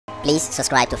Please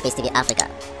subscribe to Facetv Africa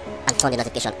and turn the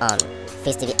notification on.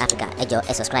 Facetv Africa, ẹ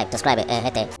jọ̀ọ́ subscribe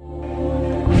hete.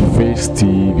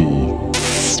 Facetv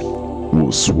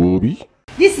was Swoby.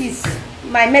 This is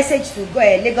my message to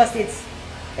Lagos State,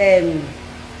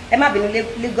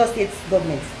 Lagos State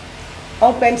government.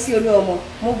 Uncle MC Oluomo,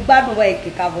 mo gbádùn wa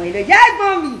eke carbon ile. Ja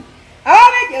gbon mi.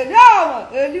 Àwọn méje Oluomo,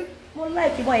 Olu. Mo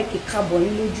like wa eke carbon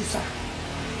lójú sa.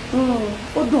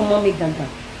 Ó dùn mọ́ mi gangan.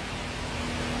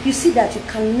 You see that you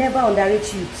can never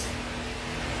underrate youth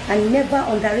and never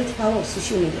underrate power of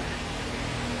social media.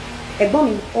 Ẹ̀gbọ́n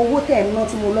mi, owó tẹ́ ẹ ná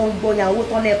tí mo lọ ń gbọ́ yan owó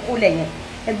tán lẹ kó lẹ̀ yẹn.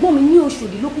 Ẹ̀gbọ́n mi ní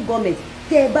Oṣòdì local government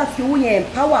tẹ́ ẹ bá fi owó yẹn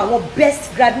empower àwọn best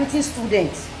graduating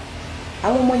students.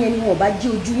 Àwọn ọmọ yẹn ni wọ́n bá jí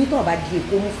ojú yín tán bá di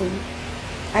èkó mú fún yín.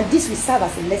 And this will serve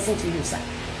as a lesson to you, sir.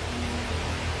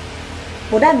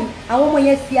 Bọ̀dá mi, àwọn ọmọ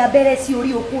yẹn fi abẹ́rẹ́ sí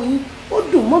orí oko yín. Ó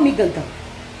dùn mọ́ mi gangan.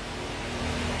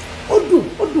 Ó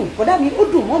dùn, bọ̀dá mi, ó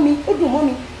dùn mọ́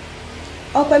mi.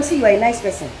 Uncle MC, you are a nice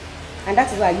person. And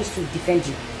that is why I used to defend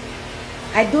you.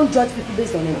 I don't judge people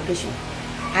based on education.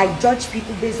 I judge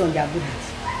people based on their good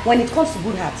heart. When it comes to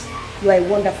good heart, you are a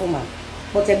wonderful man.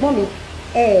 But ẹ̀gbọ́n mi,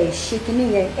 shaking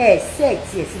in set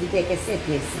yes, set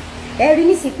yes. Rí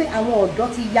nísìn pé àwọn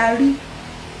ọ̀dọ́ ti yarí.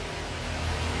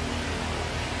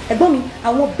 Ẹ̀gbọ́n mi,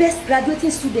 àwọn best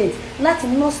graduating students láti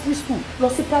nursery school, lọ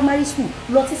sí primary school,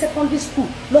 lọ sí secondary school,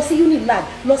 lọ sí unilag,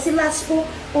 lọ sí LASPO,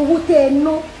 owó tẹ́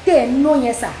ẹ ná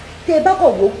yẹn sà. Tẹ́ ẹ bá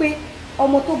kọ̀ wò pé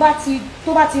ọmọ tó bá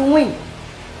ti win,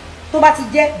 tó bá ti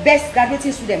jẹ́ best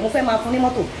graduating student, mo fẹ́ máa fún ní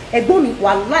mọ́tò. Ẹ̀gbọ́n mi,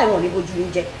 wàláhì wọ́n ní bójú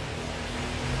yín jẹ́.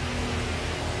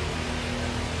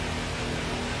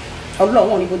 Ọlọ́run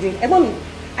wọ́n ní bójú yín. Ẹ̀gbọ́n mi,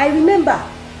 I remember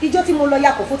ìjọ́ tí mo lọ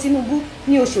yakò fún Tinubu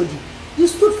ní Oṣòdì. You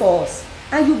stood for us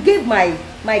and you gave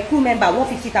my crew member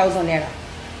 150,000 naira.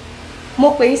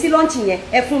 Mo pè yín sí lunch yẹn,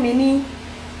 ẹ fún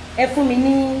mi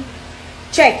ní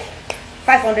check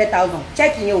 500,000.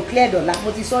 Check yẹn ò clear dollar.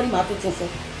 Mo ti sorry máa tún fún.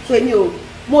 So èmi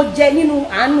mo jẹ nínú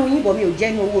àánú yín bọ̀ mi ò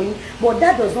jẹ nínú owó yín. But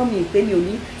that does not mean pé mi ò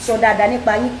ní sọ dáadáa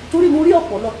nípa yín. Torí mo rí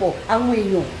ọ̀pọ̀lọpọ̀ àwọn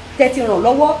èèyàn tẹ́tí ràn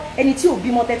lọ́wọ́, ẹni tí ò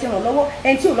bímọ tẹ́tí ràn lọ́wọ́,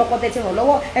 ẹni tí ò lọ́kọ tẹ́tí ràn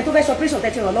lọ́wọ́, ẹni tó fẹ́ ṣe operation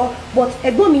tẹ́tí ràn lọ́wọ́. But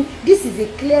ẹ̀gbọ́n mi, this is a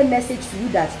clear message to you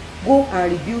that go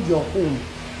and rebuild your home.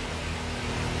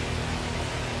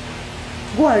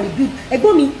 Go and rebuild.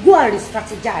 Ẹ̀gbọ́n mi, go and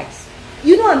re-strategize.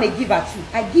 You know I'm a giver too.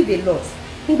 I give a lot.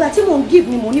 Ìgbà tí mo ń give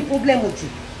ni mo ní problem jù.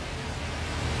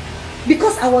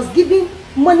 Because I was giving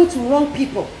money to wrong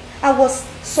people. I was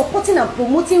supporting and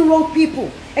promoting wrong people.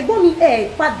 Ẹ̀gbọ́n mi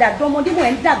padà dọmọdé mo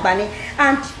ń dàgbà ni,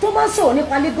 and tó bá sọ̀rọ̀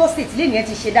nípa Lagos State lẹ́yìn ẹ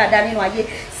ti ṣe dáadáa nínú ayé.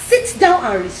 Sit down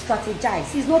and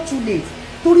re-strategize. It's not too late.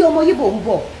 Torí ọmọ Yíbò ń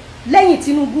bọ̀ lẹ́yìn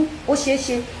Tinubu, ó ṣeé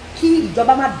ṣe kí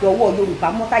ìjọba má dọwọ́ Yorùbá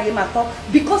mọ́ táyé máa tán,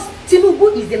 because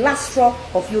Tinubu is the last straw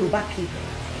of Yorùbá people.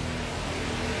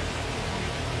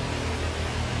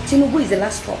 Tinubu is the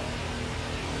last straw.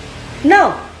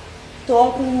 Now, to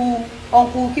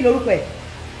Uncle kí lorúkọ ẹ̀?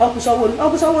 Uncle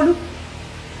Sanwo.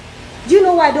 Do you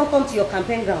know why I don't come to your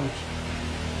campaign ground?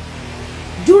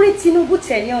 During Tinubu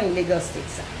tenure in Lagos State,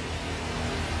 sir.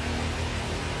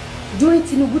 During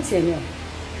Tinubu tenure,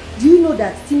 do you know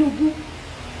that Tinubu,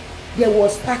 there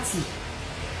was party?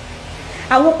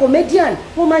 Àwọn comedian,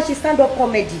 wọ́n máa ṣe stand-up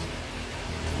comedy.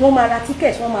 Wọ́n máa ra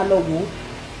tickets, wọ́n máa lọ wò.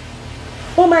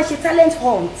 Wọ́n máa ṣe talent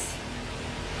hunt.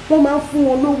 Wọ́n máa fún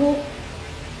wọn lówó.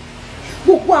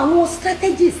 Gbogbo àwọn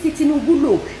strategies tí Tinubu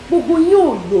lò, gbogbo yín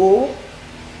ò lò.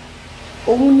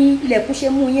 Òun ni ilẹ̀kùn ṣe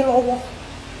mú yín lọ́wọ́.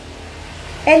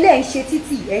 Ẹlẹ́ ń ṣe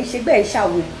títì, ẹ̀ ń ṣe bẹ́ẹ̀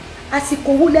ṣàwò.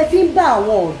 Àsìkò wo lẹ fi ń bá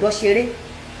àwọn ọ̀dọ́ ṣeré?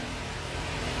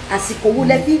 Àsìkò wo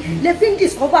lẹ fi ń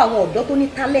discover àwọn ọ̀dọ́ tó ní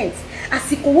talent?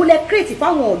 Àsìkò wo lẹ create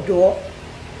fáwọn ọ̀dọ́?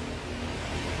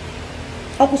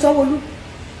 Uncle Sanwo-Olu,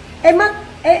 ẹ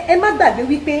má gbàgbé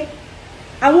wípé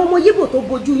àwọn ọmọ Yíbò tó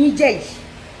bojú yín jẹ́ yìí,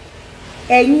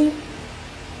 ẹ̀yin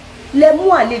lẹ mú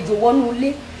àlejò wọnú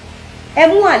ilé, ẹ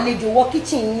mú àlejò wọ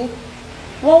kitchen yín,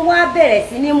 wọ́n wá bẹ̀rẹ̀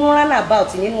sí ní mú runabout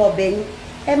nínú ọbẹ̀ yín.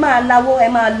 Ẹ máa láwọ́, ẹ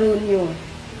máa lo ní o.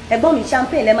 Ẹ̀gbọ́n mi,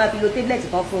 champagne lẹ máa fi lo tablet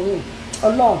kan fún yín.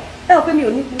 Ọlọ́run, ẹ rò pé mi ò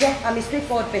ní purọ́, I'm a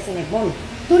straightforward person ẹ̀gbọ́n mi.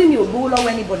 Torí mi ò gbowó lọ́wọ́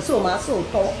anybody, so máa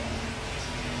sòótọ́.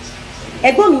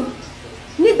 Ẹ̀gbọ́n mi,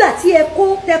 nígbà tí ẹ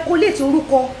kó létí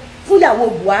orúkọ fún ìyàwó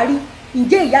Buhari,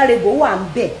 ǹjẹ́ ìyá Rebo wà ń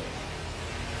bẹ̀?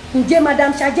 Ǹjẹ́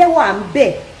Madam Sajẹ wà ń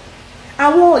bẹ̀?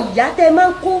 Àwọn ìyá tẹ́ máa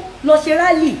ń kó lọ ṣe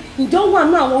rally, ǹjọ́ wà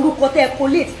nú àwọn orúkọ tẹ́ kó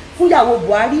létí fún ìyàwó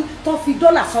Buhari tó fi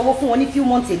dọ́là sanwó fún wọn ní few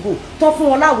months ago, tó fún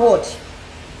wọn láwọ́ọ̀d?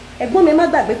 Ẹ̀gbọ́n mi, má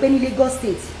gbàgbé pé ní Lagos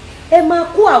State ẹ máa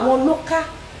kó àwọn local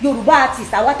Yorùbá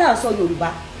artist, àwa tá à ń sọ Yorùbá,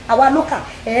 àwa local,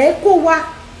 ẹ kó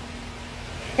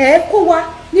wa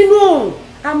nínú òrùn.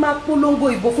 A máa polongo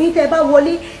ìbò fún yín tẹ́ bá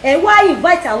wọlé, ẹ wá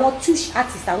invite àwọn tush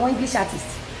artist, àwọn English artist.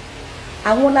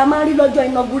 àwọn la máa ń rí lọ́jọ́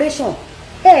inauguration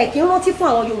kí n rántí fún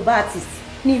àwọn Yorùbá artist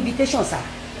ní invitation sà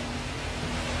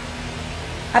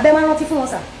abẹ́ máa rántí fún wọn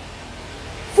sà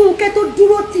Fúnkẹ́ tó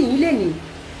dúró tì yín lẹ́nìí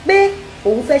pé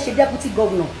òun fẹ́ ṣe deputy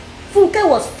governor Fúnkẹ́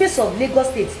was face of Lagos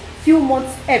State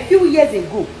few years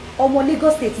ago ọmọ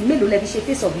Lagos State mélòó lẹ fi ṣe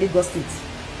face of Lagos State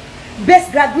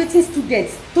best graduating student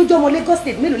tó jẹ́ ọmọ Lagos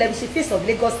State mélòó lẹ fi ṣe face of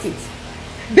Lagos State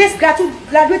best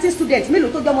graduating student mélòó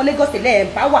tó jẹ́ ọmọ Lagos State lẹ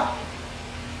empower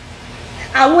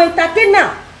àwọn entertainer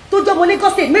tó jẹ́ ọmọ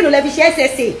Lagos State mélòó lẹ fi ṣe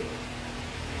SSA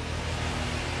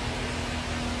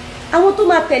àwọn tó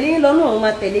máa tẹ̀lé yín lọ́nà ọ̀run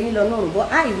máa tẹ̀lé yín lọ́nà ọ̀run but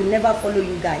I will never follow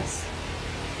you guys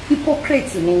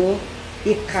hypocrite ni yín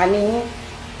ìkà ni yín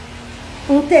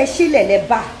ń tẹ́ ẹ sílẹ̀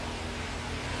lẹ́bà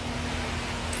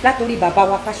látòrí bàbá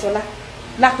wa Fáṣọlá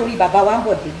látòrí bàbá wa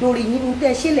Ambode dórí yín ń tẹ́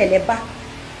ẹ sílẹ̀ lẹ́bà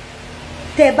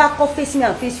tẹ́ ẹ bá kọ́ face me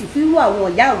and face you fún irú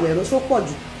àwọn ìyá àwẹ̀rọ ṣó pọ̀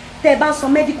jù tẹ́ ẹ bá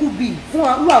san medical bill fún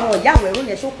irú àwọn ìyá àwẹ̀rọ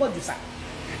yẹn ṣó pọ̀ jù sà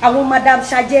àwọn madam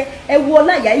Ṣajẹ ẹ wo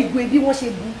Ọláìyá Igwe bí wọ́n ṣe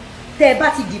bu tẹ́ ẹ bá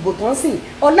ti dìbò tán sìn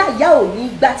Ọláìyá ò ní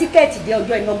gba tíkẹ́ẹ̀tì dé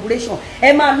ọjọ́ inauguration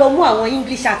ẹ máa lọ mú àwọn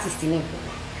English artist ni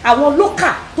àwọn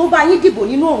local tó bá yín dìbò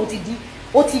nínú òun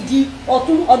ti di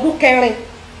ọdún kẹrin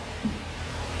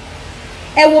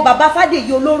ẹ wo bàbá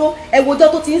Fádèyí Olóró ẹ wo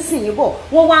ọjọ́ tó ti ń sìn yín bọ̀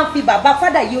wọ́n wá ń fi bàbá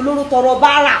Fádèyí Olóró tọrọ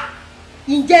báárà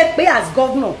ǹjẹ́ pé as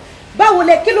governor báwo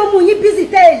lẹ kí ló mú yín busy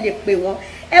tẹ́ ẹ lè pè wọ́n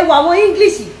ẹ wo àwọn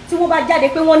English tí wọ́n bá jáde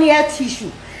pé wọ́n ní health issue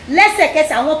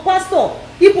lẹ́sẹ̀kẹsẹ̀ àwọn pastor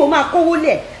Ìgbò máa kówó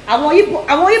lẹ̀ àwọn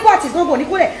Ìgbò àti ìsọ́gbọ̀n ní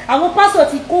kó lẹ̀ àwọn pastor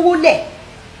ti kówó lẹ̀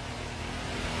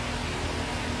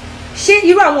ṣé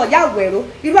irú àwọn ìyá Àwẹ̀ró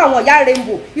irú àwọn ìyá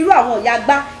Rainbow irú àwọn ìyá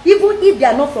Gbá even if they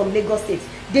are not from Lagos State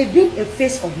they've been a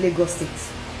face of Lagos State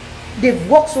they've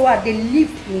worked so hard they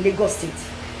lived in Lagos State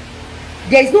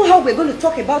there is no how we're going to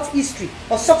talk about history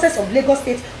or success of Lagos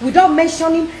State without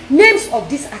mentioning names of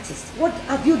these artists. What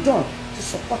have you done to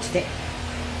support them?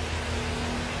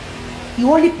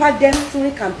 You only pack them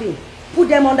during campaign, put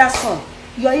them under sun.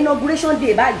 Your inauguration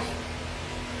day báyìí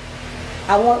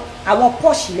àwọn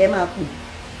posh lẹ máa pè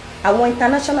àwọn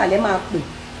international lẹ máa pè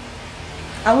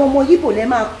àwọn ọmọ Yíbò lẹ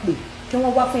máa pè kí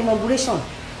wọ́n wá fún inauguration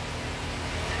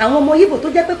àwọn ọmọ Yíbò tó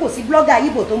jẹ́ pé kò sí blogger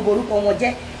Yíbò tó ń borúkọ wọn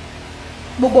jẹ́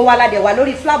gbogbo wa la dẹ̀ wà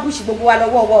lórí flabush gbogbo wa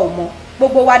lọ́wọ́ wa ò mọ́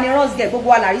gbogbo wa ni rosgẹ̀ gbogbo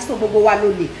wa làrísò gbogbo wa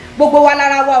lólè gbogbo wa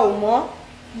lára wa ò mọ́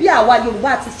bí àwa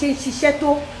Yorùbá ti ṣe ń ṣiṣẹ́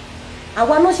tó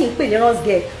àwa náà ṣe ń pè ní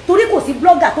rosgẹ̀ torí kò sí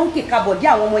blogger tó ń kìka bọ̀dí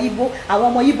àwọn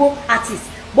ọmọ Yíbò artist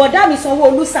bọ̀dá mi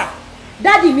Sanwó-Olú sà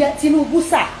dádì mi Tinubu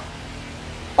sà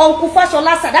ọ̀nkù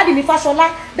Fáṣọlá sà dádì mi Fáṣọlá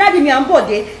dádì mi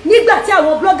Ambode nígbà tí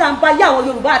àwọn blogger ń bá yá àwọn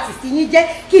Yorùbá artist yín jẹ́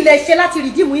kí lè ṣe láti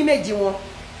rìdíìmù image wọn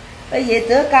oyè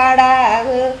tó kára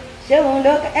ṣé wọn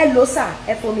lọ ẹ lọ sà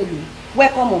ẹ fomi lù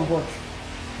welcome on board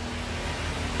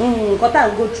nǹkan tá à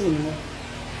ń go through nìyẹn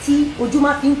tí ojú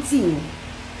máa fi ń tì yín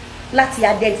láti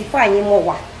identify yín mọ́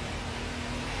wa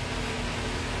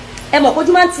ẹ mọ̀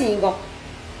kójú máa ń tì yín gan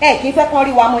ẹ kì í fẹ́ kán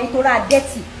rí wa mọ́ nítorí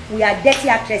dirty we are dirty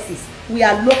actresses we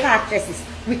are local actresses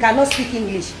we cannot speak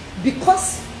English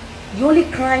because the only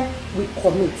crime we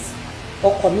commit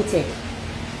or committed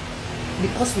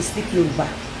because we speak Yoruba.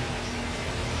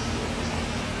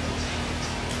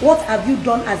 What have you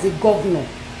done as a governor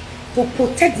to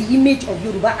protect the image of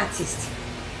Yoruba artists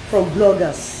from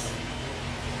bloggers?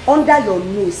 Under your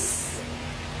nose,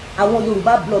 àwọn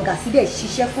Yoruba bloggers síbẹ̀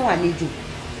ṣiṣẹ́ fún àlejò.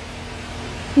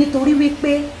 Nítorí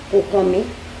wípé kò kàn mí,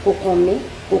 kò kàn mí,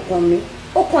 kò kàn mí.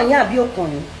 Ó kàn yín àbí ó kàn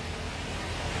yín?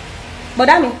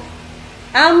 Bọ̀dá mi,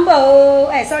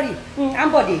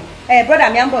 Ambode, brother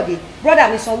mi Ambode, brother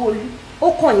mi Sanwo-Olú, ó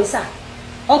kàn yín sà.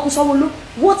 Uncle Sanwo-Olú,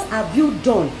 what have you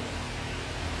done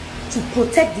to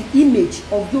protect the image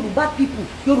of Yoruba people,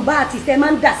 Yoruba artists, ẹ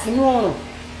máa ń dà sínú ọ̀ràn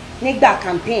nígbà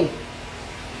campaign?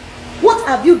 What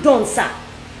have you done, sir,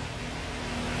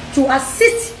 to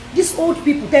assist these old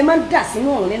people tẹ́ máa ń dà sínú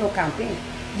ọ̀ràn nínú campaign?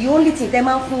 The only thing tẹ́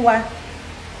máa ń fún wa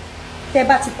tẹ́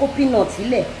bá ti kó peanut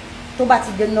ilẹ̀ tó bá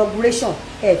ti dé inauguration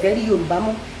ẹ fẹ́ rí Yorùbá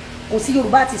mọ́ kò sí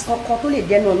Yorùbá artist kankan tó lè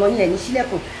dẹnu ọ̀nà yín ní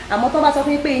sílẹ̀kùn àmọ́ tó bá sọ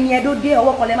fún yín pé ìyẹn ẹdó dé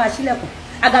ọwọ́ kan lẹ́ máa sílẹ̀kùn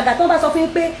àgàgà tó bá sọ fún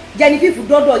yín pé Genevieve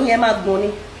dọ́dọ̀ yín ẹ máa gbọ́n ni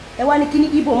ẹ wá ní kí ní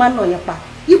Ìgbò máa nà yẹn pa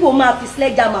Ìgbò máa fi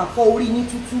sledgehammer fọ́ orí yín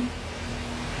tútú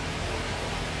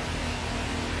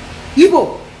Ìgbò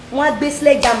wọ́n á gbé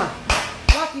sledgehammer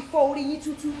wọ́n á fi fọ́ orí yín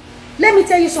tútú. Let me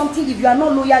tell you something, if you are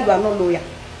not loyal, you are not loyal.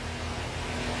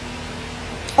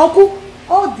 Uncle,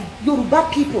 all the Yoruba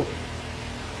people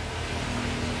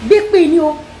bí pé ni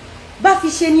o bá fi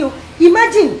ṣe ni o.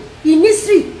 Imagine in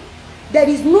history there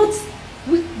is no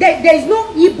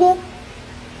Igbo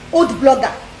old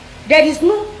blogger, there is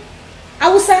no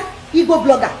Hausa Igbo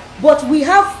blogger, but we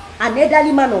have an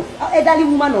elderly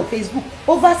woman on Facebook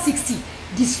over 60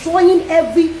 destroying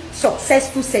every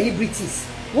successful celebrities.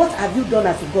 What have you done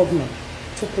as a governor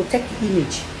to protect the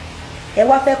image? Ẹ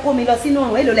wá fẹ́ kó mi lọ sínú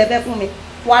ọ̀run, èlò lẹ fẹ́ fún mi.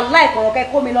 Wàláhì kọ̀rọ̀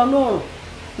kẹ́ kó mi lọ nọ́run,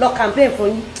 lọ campaign fún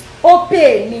yín. Ó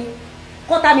pè mí,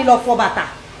 kọ́ta mi lọ fọ bàtà,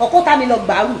 ọ̀kọ́ta mi lọ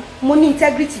gbàrú. Mo ní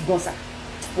integrity gan sa.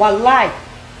 Wàláhì.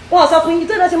 Wọ́n sọ fún yín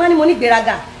tó lọ ṣe máa ní mo ní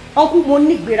gbéraga. Uncle, mo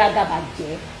ní gbéraga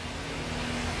bàjẹ́.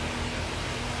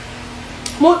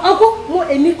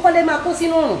 Uncle, èmi kọ́lé máa kó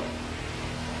sínú ọ̀run.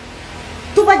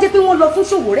 Tó bá jẹ́ pé wọ́n lọ fún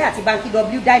Sowore àti Banky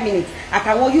W Diamond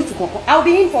àtàwọn youth kankan, I'll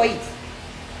be in for it.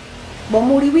 But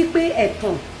mo rí wípé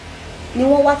ẹ̀tàn ni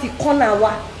wọ́n wá fi kọ́nà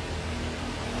wa.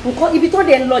 Nǹkan ibi tó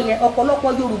dẹ̀ ń lọ yẹn,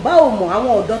 ọ̀pọ̀lọpọ̀ Yorùbá ò mọ̀,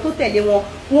 àwọn ọ̀dọ́ tó tẹ̀lé wọn,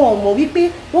 wọn ò mọ̀ wípé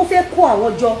wọ́n fẹ́ kó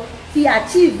àwọn jọ fi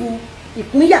achieve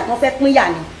ìpínyà kan fẹ́ pínyà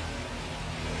ni.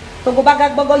 Gbogbo bá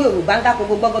gbọ́gọ́ Yorùbá ń gá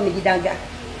gbogbo gbọ́gọ́ mi gidanga.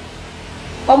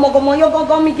 Ọmọgọmọ yọ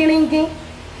gọ́gọ́ mi gíríngín.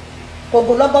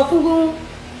 Kògò lọ́gọ́ fún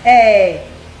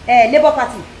Labour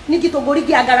Party ní kí togori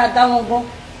kí agaraga wọn gan.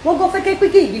 Wọ́n gbọ́ fẹ́kẹ́ pé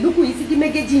kí ìgbìlúkù yìí sígi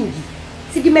méjèèjì yìí,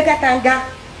 sígi mẹ́kẹ́ta ń gá.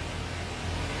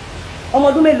 Ọmọ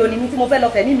ọdún mélòó ni mi tí mo fẹ́ lọ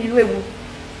fẹ̀mí mi ìlú ewu.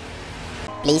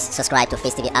 Please subscribe to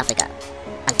Face TV Africa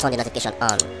and turn the notification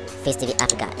on. Face TV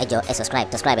Africa, ẹ jọ̀ọ́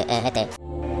subscribe hete.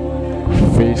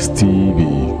 Face TV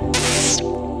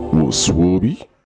was Swoby.